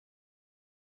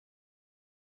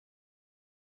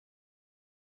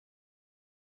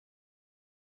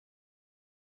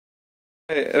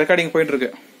Recording போயிட்டு இருக்கு.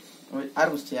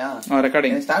 ஆரம்பிச்சிட்டியா?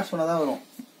 ரெக்கார்டிங் ஸ்டார்ட் சொன்னாதான் வரும்.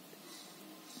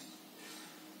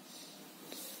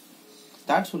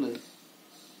 ஸ்டார்ட் சொல்லு.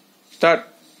 ஸ்டார்ட்.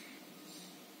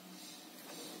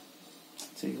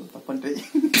 சரி தப்பு பண்ணிட்டேன்.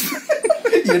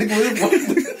 எடுக்கும்போது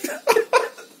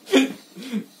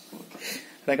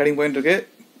ரெக்கார்டிங் போயிட்டு இருக்கு.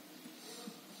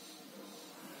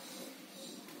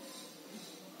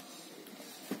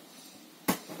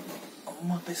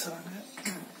 அம்மா பேசுறாங்க.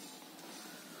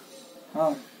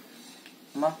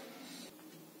 அம்மா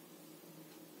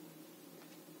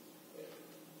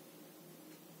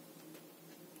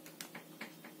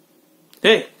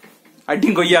ஏய்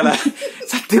அடிங் கொய்யால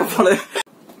சத்திய போல.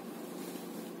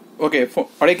 ஓகே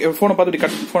அப்படியே போனை பார்த்து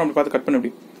கட் பண்ணு.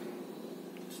 அப்படி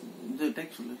இது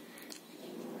டேக் சொல்லு.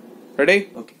 ரெடி?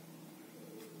 ஓகே.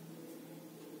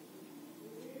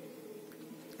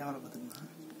 கேமரா பாத்துங்க.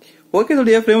 ஓகே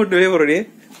சொல்லியா? ஃப்ரேம் விட்டு வெளியே போறடி.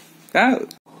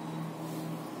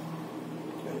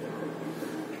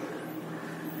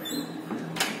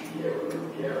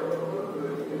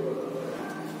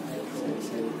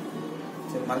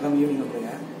 சரி மறக்காம ஈவினிங்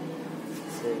வந்துருங்க.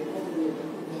 சரி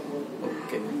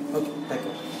ஓகே ஓகே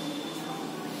தேங்க்யூ.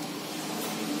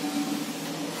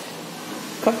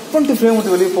 கட் பண்ணிட்டு ஃப்ரேம்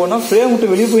விட்டு வெளியே போனா ஃப்ரேம்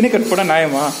விட்டு வெளியே போயினே கட் பண்ண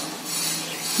நியாயமா?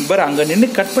 பாரு அங்க நின்று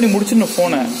கட் பண்ணி முடிச்சுன்னு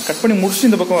போனை கட் பண்ணி முடிச்சு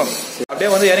இந்த பக்கம்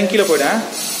அப்படியே வந்து இறங்கி கீழே போயிட்டேன்.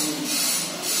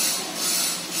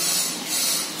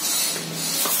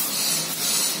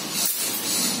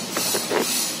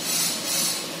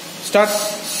 ஸ்டார்ட்.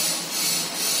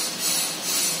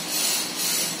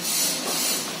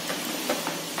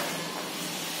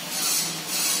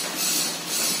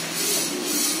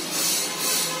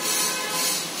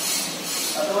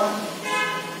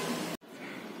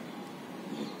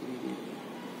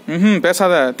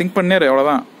 பேசாத, திங்க் பண்ணேரு.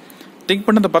 அவ்வளவுதான். திங்க்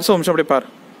பண்ண அந்த பர்ஸ் நிமிஷம் அப்படியே பார்.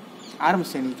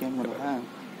 ஆரம்பிச்சேன் நீ கேமரா.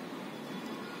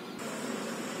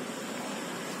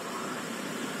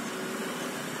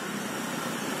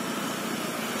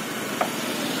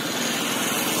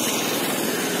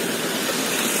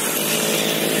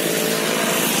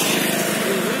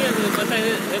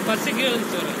 பர்ஸுக்கே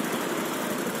வந்து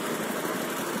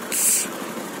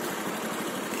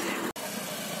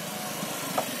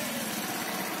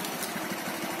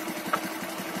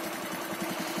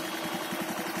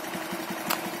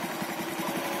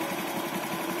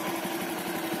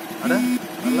அட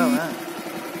நல்லவன்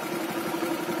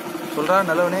சொல்றா.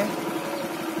 நல்லவனே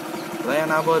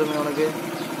அதான் ஞாபகம் இருக்குமே உனக்கு.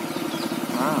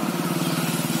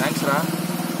 தேங்க்ஸ்ரா.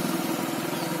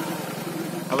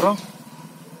 அப்புறம்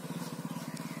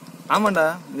ஆமாண்டா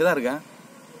இங்கதான் இருக்கேன்.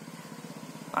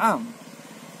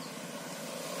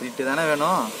 ட்ரீட்டு தானே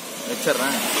வேணும்,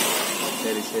 வச்சிட்றேன்.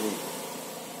 சரி சரி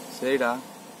சரிடா.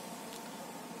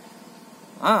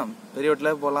 பெரிய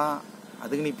வீட்டில் போகலாம்.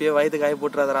 அதுக்கு நீ இப்பயே வயது காய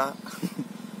போட்டுறாதரா.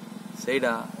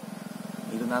 சரிடா,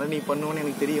 இருந்தாலும் நீ பண்ணுவோன்னு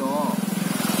எனக்கு தெரியும்.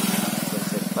 சரி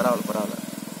சரி பரவாயில்ல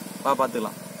வா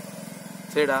பார்த்துக்கலாம்.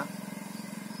 சரிடா.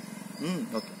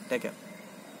 Okay take care.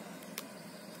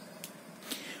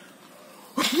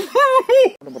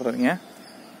 போடுறீங்க.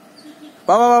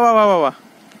 வா வா வா வா வா வா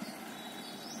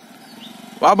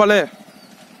வா பாலு.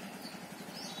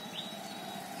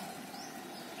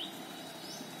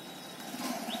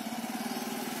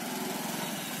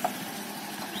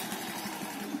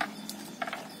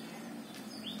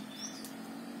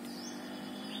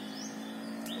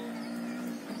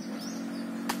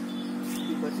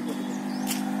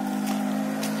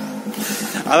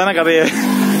 அதான கதையே,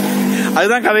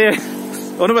 அதுதான் கதையே.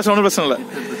 ஒன்றும் பிரச்சனை இல்லை.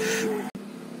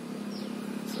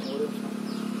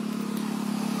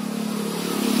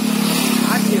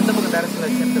 ஆட்சி எந்த பக்கம்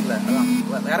டைரக்ஷன்ல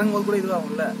அதான் இறங்கும்போது கூட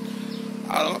இதுவாகும்ல.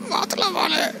 அதெல்லாம் மாத்தலாம்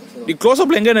வாங்க. நீ க்ளோஸ்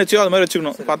அப்ல எங்க வச்சியோ அது மாதிரி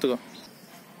வச்சுக்கணும். பாத்துக்கோ.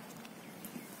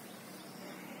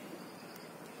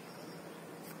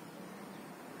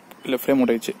 இல்ல ஃப்ரேம்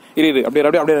அவுட் ஆயிடுச்சு. இரு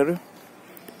அப்படியே.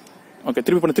 ஓகே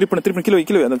திருப்பி பண்ணு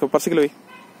கீழே வை. அந்த பர்ஸ் கீழே வை.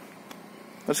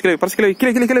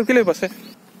 கீழே பர்ஸ்.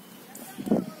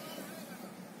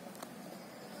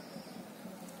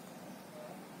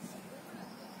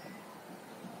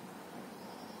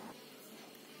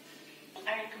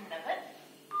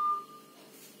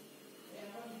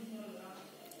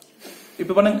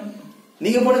 இப்ப பண்ணுங்க.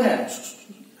 நீங்க போடுங்க.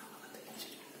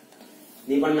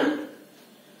 நீ பண்ண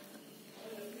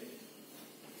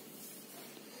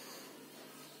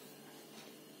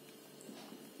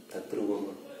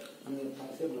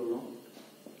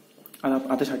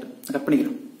அதை ஷாட் கட்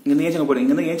பண்ணிக்கிறோம். இங்க ஏச்சங்க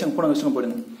போடுங்க. போன வச்சுங்க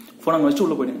போடுங்க. போன வச்சு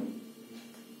உள்ள போயிடுங்க.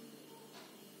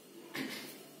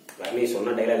 நீ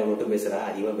சொன்ன டைலாக மட்டும் பேசுறா,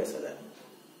 அதிகமா பேசாத.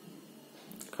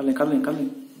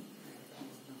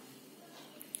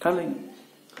 காலைங்க.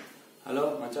 ஹலோ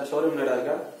மச்சான், ஷோரூம்லடா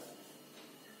இருக்கா?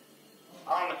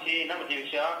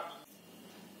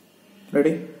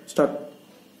 Ready start.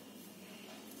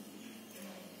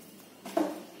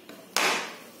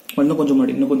 இன்னும் கொஞ்சம்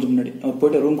முன்னாடி அவர்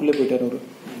போயிட்டார், ரூம்குள்ளே போயிட்டார் அவர்.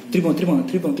 திருப்பாங்க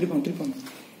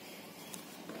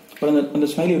அந்த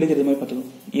ஸ்மைலி வெளியே தெரியுற மாதிரி பார்த்துக்கோ,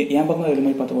 என் பக்கம் வெளியே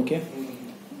மாதிரி பார்த்துக்கோ. ஓகே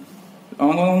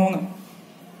வாங்க.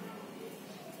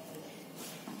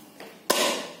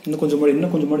 இன்னும் கொஞ்சம்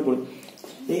முன்னாடி போடு.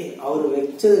 அவர்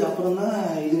வச்சதுக்கு அப்புறம் தான்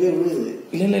இதுவே விழுது.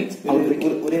 இல்ல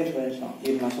ஒரே நிமிஷம்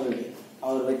நான் சொல்லிட்டு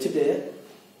அவர் வச்சுட்டு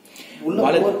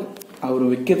அவர்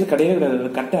வைக்கிறது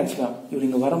கிடையாது கட்ட ஆக்சுவலா. இவர்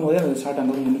இங்க வரும்போதே அந்த ஷார்ட்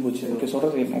அங்கே நின்று போச்சு. ஓகே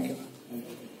சொல்றது ஓகே.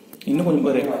 இன்னும் கொஞ்சம்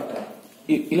பாரு.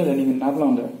 இல்ல நீங்க நார்மலா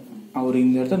வாங்க. அவர்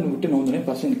இந்த இடத்த விட்டு நோந்தனே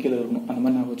பசங்க கீழே இருக்கணும், அந்த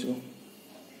மாதிரி நான் வச்சுக்கோ.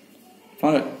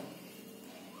 வாங்க.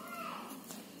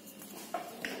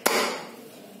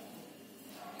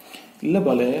 இல்ல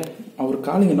பாலு, அவர்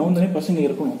காலிங்க நோந்தனே பசங்க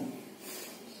இருக்கணும்.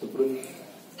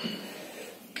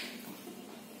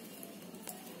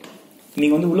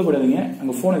 நீங்க உள்ள போடாதீங்க,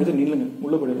 அங்க போனை எடுத்து நில்லுங்க.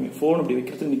 உள்ள போடாதீங்க, போன் அப்படி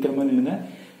வைக்கிறதுக்கு நிக்கிற மாதிரி நில்லுங்க.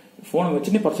 போனை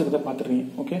வச்சுட்டு பர்சத்தை பாத்துறீங்க.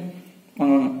 ஓகே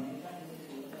வாங்க.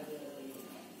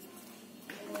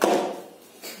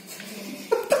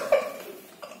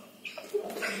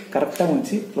 கரெக்டா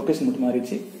வந்துச்சு, லொகேஷன் மட்டும்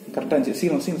மாறிடுச்சு. கரெக்டா இருந்துச்சு.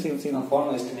 சீக்கிரம் போன்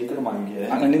வச்சுட்டு நிக்கணுமா?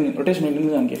 ரொட்டேஷன்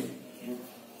நின்று அங்கே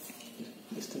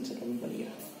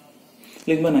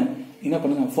இது மாதிரி என்ன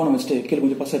பண்ணுங்க, போனை வச்சுட்டு கீழே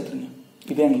கொஞ்சம் பர்ஸ் எடுத்துருங்க.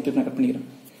 இதே எங்களுக்கு நான் கட் பண்ணிக்கிறேன்.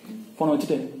 போனை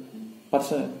வச்சுட்டு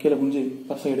பர்ஸை கீழே குஞ்சு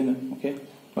பர்ஸை எடுங்க. ஓகே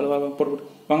போட்டு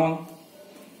வாங்க.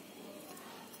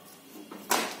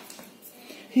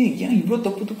 ஏன் இவ்வளோ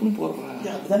தப்புன்னு போடுறா?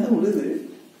 அதுதானே விழுது.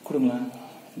 கொடுங்களா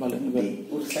பாலு,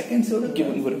 ஒரு செகண்ட்ஸோட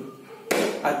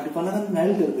அப்படி பண்ணாதான்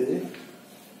மேலே வருது.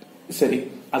 சரி,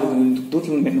 அது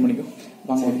தூரத்தில் மெயின் பண்ணிக்கோ.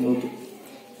 வாங்க. Okay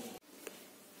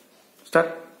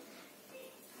start.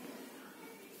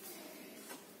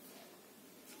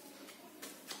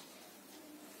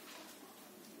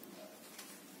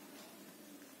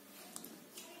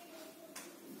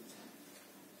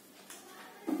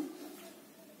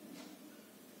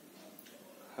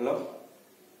 ஹலோ.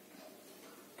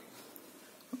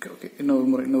 ஓகே இன்னொரு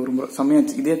முறை சமயம்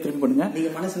இதே திருப்பி பண்ணுங்க. நீங்க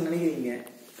மனசுல நினைக்கிறீங்க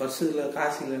பர்சுல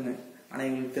காசு இல்லைன்னு, ஆனா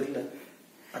எங்களுக்கு தெரியல.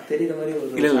 அது தெரியுற மாதிரி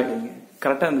ஒரு இல்ல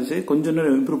கரெக்டா இருந்துச்சு. கொஞ்சம்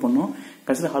இன்னும் இம்ப்ரூவ் பண்ணோம்.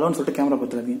 கடைசியில் ஹலோன்னு சொல்லிட்டு கேமரா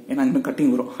பார்த்துறாதீங்க, ஏன்னா இன்னும்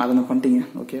கட்டிங் வரும். அதை நான் பண்ணிட்டீங்க.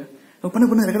 ஓகே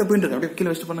பண்ணு ரெக்கார்ட் போயிட்டு இருக்கு. அப்படியே கீழே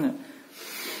வச்சுட்டு பண்ணுங்க.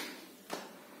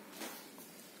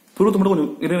 புருவத்து மட்டும்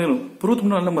கொஞ்சம் புருவத்து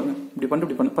மட்டும் நல்லா பாருங்க. இப்படி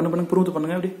பண்ணு புருவத்து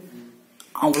பண்ணுங்க. அப்படி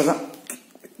அவ்வளவுதான்.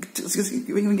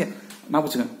 வைங்க நான்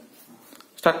வச்சுங்க.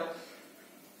 ஸ்டார்ட்.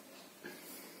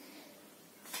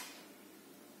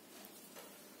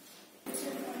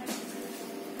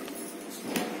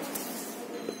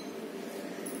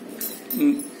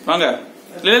 வாங்க.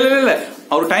 இல்ல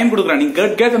அவரு டைம் கொடுக்குறேன். நீங்க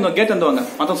கேட் வந்துவாங்க.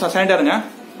 மொத்தம் சைலண்டா இருங்க.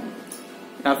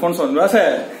 நான் போன் சொல்லுங்க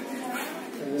சார்.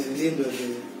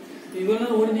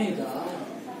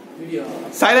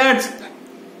 சைலன்ஸ்.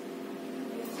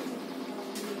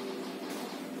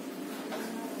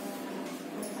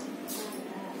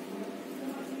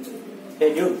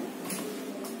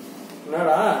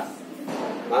 என்னடா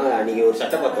வாங்க, நீங்க ஒரு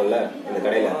சட்டை பார்த்தோம்ல அந்த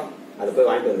கடையில, அது போய்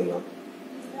வாங்கிட்டு வந்துடலாம்.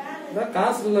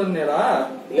 காசு இல்லடா.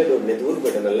 இல்ல டூ, நேற்று ஊருக்கு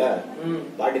போயிட்டோம்ல,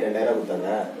 பாட்டி 2000 கொடுத்தாங்க.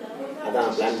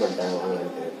 அதான் பிளான் பண்ணிட்டேன்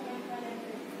வாங்கலான்ட்டு.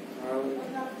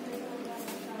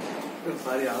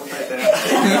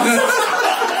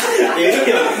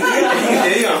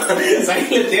 தெரியும்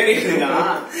சைட்ல தேடிட்டு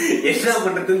இருக்கான், என்ன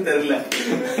பண்றதுன்னு தெரியல.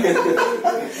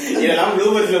 இதெல்லாம்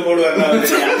ப்ளூபர்ஸ்ல போடுவாங்க.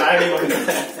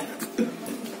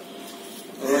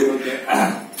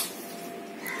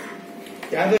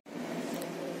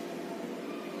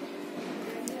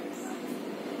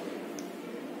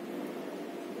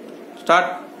 Start.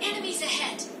 Enemies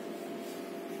ahead.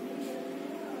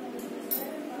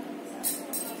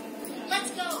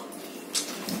 Let's go.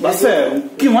 Bus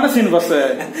முக்கியமான சீன். பஸ்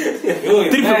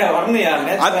வரணையா?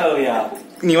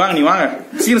 நீ வாங்க.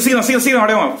 சீக்கிரம்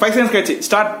அடையும். 5 செகண்ட்ஸ் கழிச்சு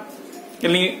ஸ்டார்ட்.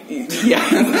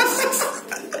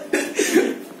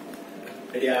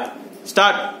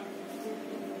 ஸ்டார்ட்.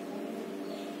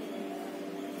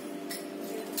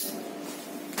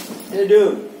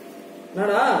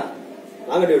 என்னடா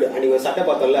வாங்க டியூட், அன்னைக்கு ஒரு சட்டை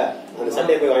பார்த்தோம்ல, அந்த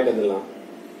சட்டையை போய் வாங்கிட்டு வந்துடலாம்.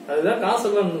 அதுதான் காசு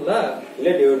இல்ல. இல்ல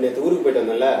டியூட், நேற்று ஊருக்கு போயிட்டு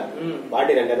வந்தோம்ல,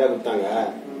 பாட்டி 2000 கொடுத்தாங்க.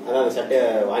 அதான் அந்த சட்டையை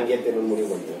வாங்கியே திரும்ப முடிவு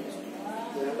பண்ணிட்டேன்.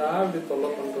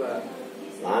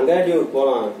 வாங்க டியூட்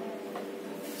போலாம்.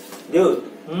 டியூட்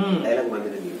டைலாக்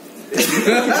மாத்திட்டு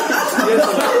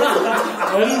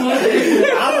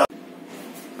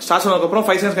ஸ்டார்ட் சொன்னதுக்கு அப்புறம்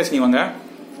 5 செகண்ட்ஸ் கழிச்சு நீ வாங்க.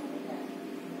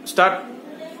 ஸ்டார்ட்.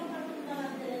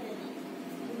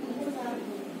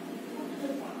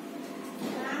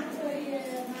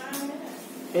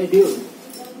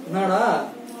 என்னடா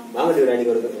வாங்க டியூட்,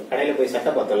 அன்னைக்கு ஒரு கடையில போய்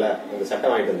சட்டை பார்த்தோம்ல, அந்த சட்டை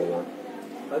வாங்கிட்டு வந்துடலாம்.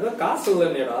 அதான் காசு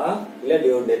இல்லைடா. இல்ல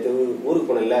டியூட், நேற்று ஊருக்கு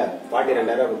போனல, பாட்டி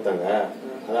 2000 கொடுத்தாங்க,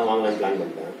 அதான் வாங்கலாம்னு பிளான்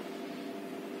பண்ணிட்டேன்.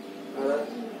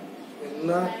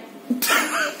 என்ன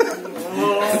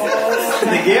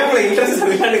இந்த கேம்ல இன்ட்ரெஸ்ட்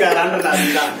விளையாடுறான்றா.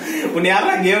 உன்னை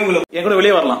யாரா கேம்குள்ள என் கூட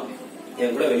வெளியே வரலாம்.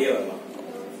 என் கூட வெளியே வரலாம்.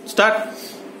 ஸ்டார்ட்.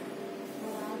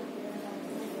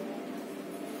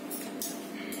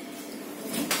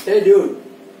 ஏய் டியூட்,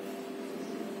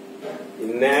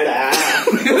 என்னடா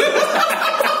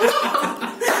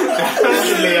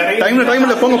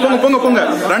டைம்ல போங்க.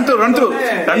 Run through.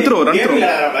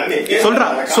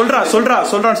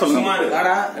 சொல்றான்னு சொல்லுங்க.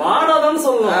 வாடாதான்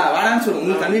சொல்லலாம். வாடான்னு சொல்லுங்க.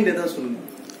 உங்களுக்கு கன்வீனியன்ட் ஏதாவது சொல்லுங்க.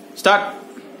 ஸ்டார்ட்.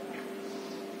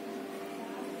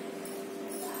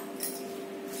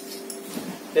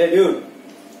 ஏய் டியூட்,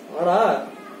 வாடா.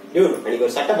 டியூட், அன்னைக்கு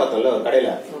ஒரு சட்டை பார்த்தோம்ல ஒரு கடையில.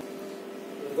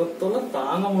 கொத்தல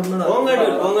தாங்க முடியல.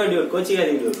 போங்க டியூட்,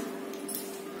 கோச்சிக்காதீங்க டியூட்.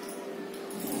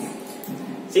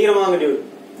 சீக்கிரமா வாங்க டியூட்.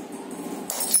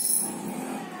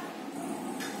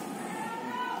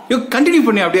 கண்டினியூ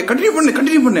பண்ணு.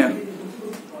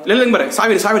 இல்லைங்க பாரு,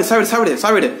 சாவிடு.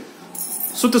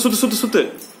 சுத்து.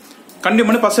 கண்டினியூ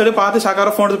பண்ணி பஸ் எடு, பார்த்து சாக்கார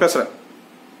போன் எடுத்து பேசுறேன்.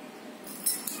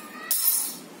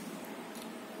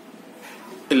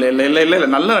 இல்ல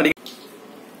நல்லா நடி.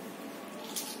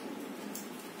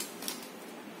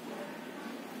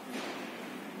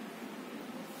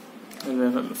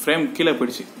 ஃப்ரேம் கீழே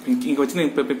போயிடுச்சு. இங்க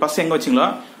வச்சு பஸ் எங்க வச்சிங்களோ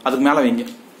அதுக்கு மேல வைங்க.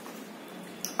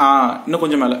 இன்னும்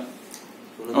கொஞ்சம் மேல.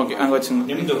 ஓகே, அங்க வச்சுங்க.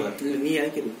 நீ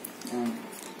இறக்கிடு.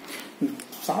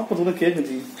 சாப்பிடுறது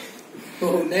கேக்குது.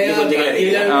 சாப்பிட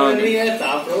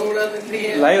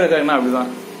லைவ் ரெக்கார்ட்னா அப்படிதான்.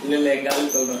 இல்ல எங்க ஆளு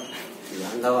சொல்றேன்.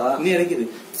 நீ இறக்கிடு.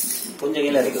 கொஞ்சம்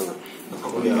கீழே இறக்கிக்கோங்க.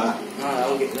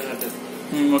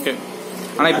 ஓகே.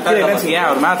 ஆனா இப்ப கீழே வச்சுங்க,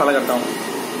 அவர் மேல தலை கட்டாகும்.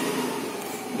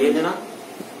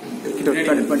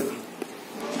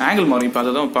 ஆங்கிள் மாறும். இப்ப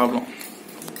அதுதான் ப்ராப்ளம்.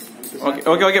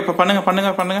 ஓகே. இப்ப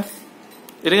பண்ணுங்க.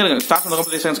 இருங்க. ஸ்டார்ட் பண்ண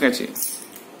 30 செகண்ட்ஸ் கழிச்சு.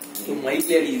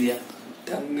 மைக்ல அடிக்குதியா?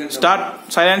 Start.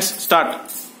 Silence. Start.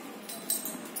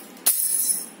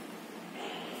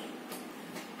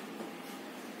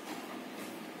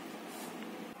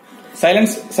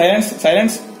 Silence.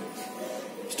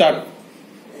 Start.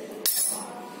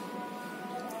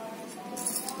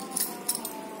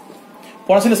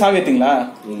 போன சைடு சாவி ஏத்தீங்களா?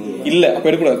 இல்ல, அப்ப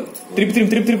எடுக்கக்கூடாது. திருப்பியும்.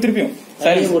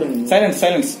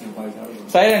 சைலன்ஸ்.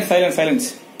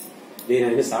 டேய்,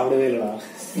 நான் சாப்பிடவே இல்லடா.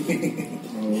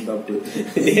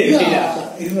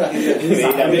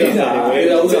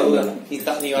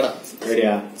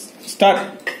 ஸ்டார்ட்.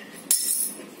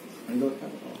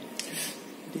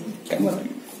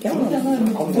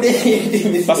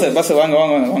 பஸ் வாங்க.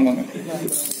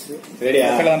 ரெடியா?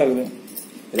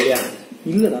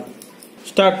 இல்லடா.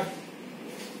 ஸ்டார்ட்.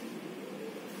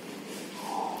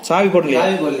 சாவி போடலையா?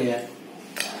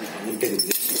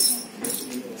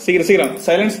 சீக்கிரம்.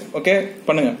 சைலன்ஸ். ஓகே,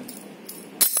 பண்ணுங்க.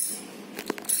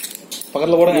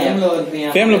 பக்கத்துல போடுங்க.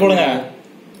 ஃப்ரேம்ல போடுங்க.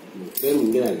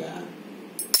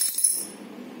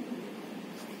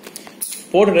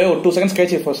 போட்டுட்டு ஒரு 2 செகண்ட்ஸ்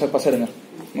கழிச்சு பஸ் எடுங்க.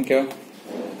 ஓகேவா?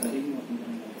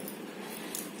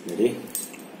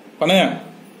 பண்ணுங்க.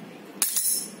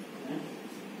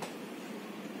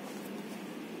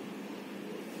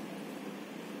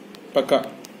 பக்கா.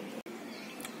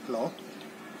 ஹலோ,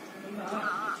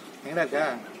 எங்கடா இருக்கா?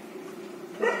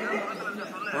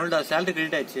 உன்னோட சேலரி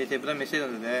கிரெடிட் ஆயிடுச்சு. இப்பதான் மெசேஜ்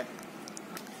வந்தது.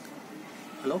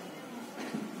 ஹலோ,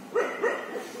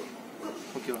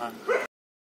 ஓகேவா?